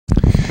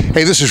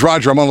Hey, this is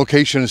Roger. I'm on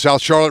location in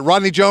South Charlotte.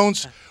 Rodney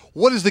Jones,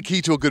 what is the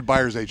key to a good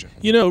buyer's agent?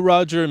 You know,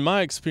 Roger, in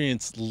my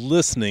experience,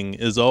 listening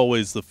is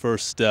always the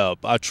first step.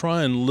 I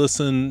try and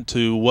listen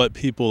to what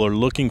people are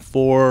looking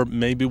for,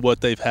 maybe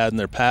what they've had in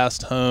their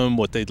past home,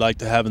 what they'd like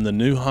to have in the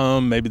new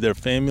home, maybe their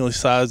family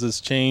size has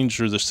changed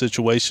or their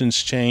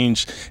situations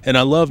changed. And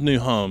I love new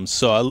homes.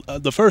 So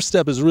the first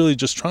step is really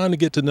just trying to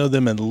get to know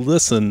them and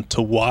listen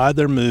to why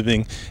they're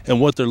moving and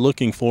what they're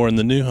looking for in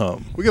the new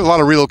home. We get a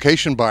lot of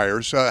relocation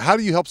buyers. How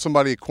do you help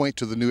somebody acquaint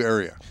to the new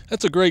area?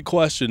 That's a great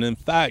question. In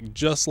fact,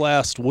 just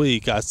last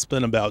week, I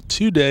spent about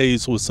 2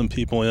 days with some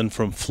people in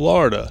from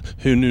Florida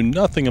who knew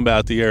nothing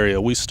about the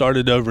area. We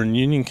started over in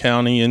Union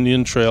County,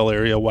 Indian Trail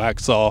area,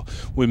 Waxhaw.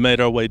 We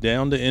made our way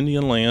down to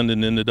Indian Land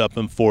and ended up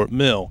in Fort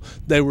Mill.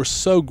 They were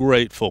so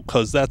grateful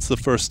because that's the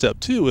first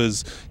step too,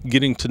 is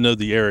getting to know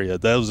the area.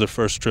 That was their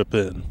first trip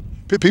in.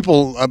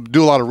 People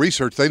do a lot of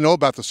research. They know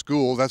about the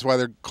school. That's why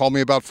they call me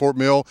about Fort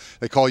Mill.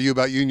 They call you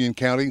about Union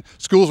County.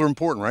 Schools are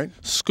important, right?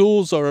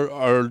 Schools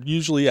are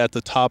usually at the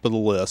top of the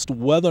list.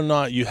 Whether or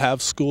not you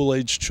have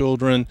school-age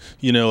children,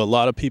 you know, a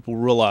lot of people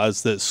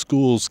realize that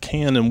schools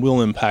can and will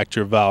impact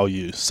your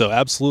value. So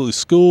absolutely,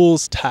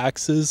 schools,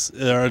 taxes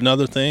are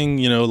another thing.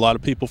 You know, a lot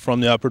of people from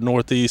the upper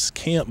Northeast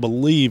can't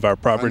believe our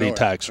property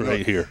tax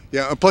rate here.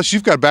 Yeah, and plus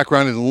you've got a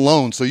background in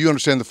loans, so you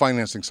understand the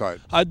financing side.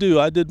 I do.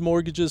 I did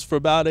mortgages for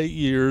about 8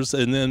 years.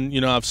 And then, you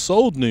know, I've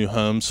sold new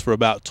homes for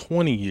about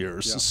 20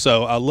 years. Yeah.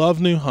 So I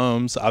love new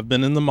homes. I've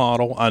been in the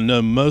model. I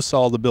know most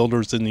all the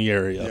builders in the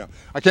area. Yeah.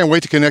 I can't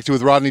wait to connect you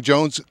with Rodney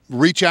Jones.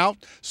 Reach out,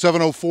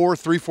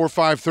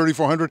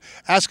 704-345-3400.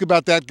 Ask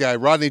about that guy,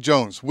 Rodney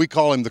Jones. We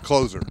call him the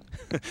closer.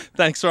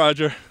 Thanks,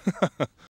 Roger.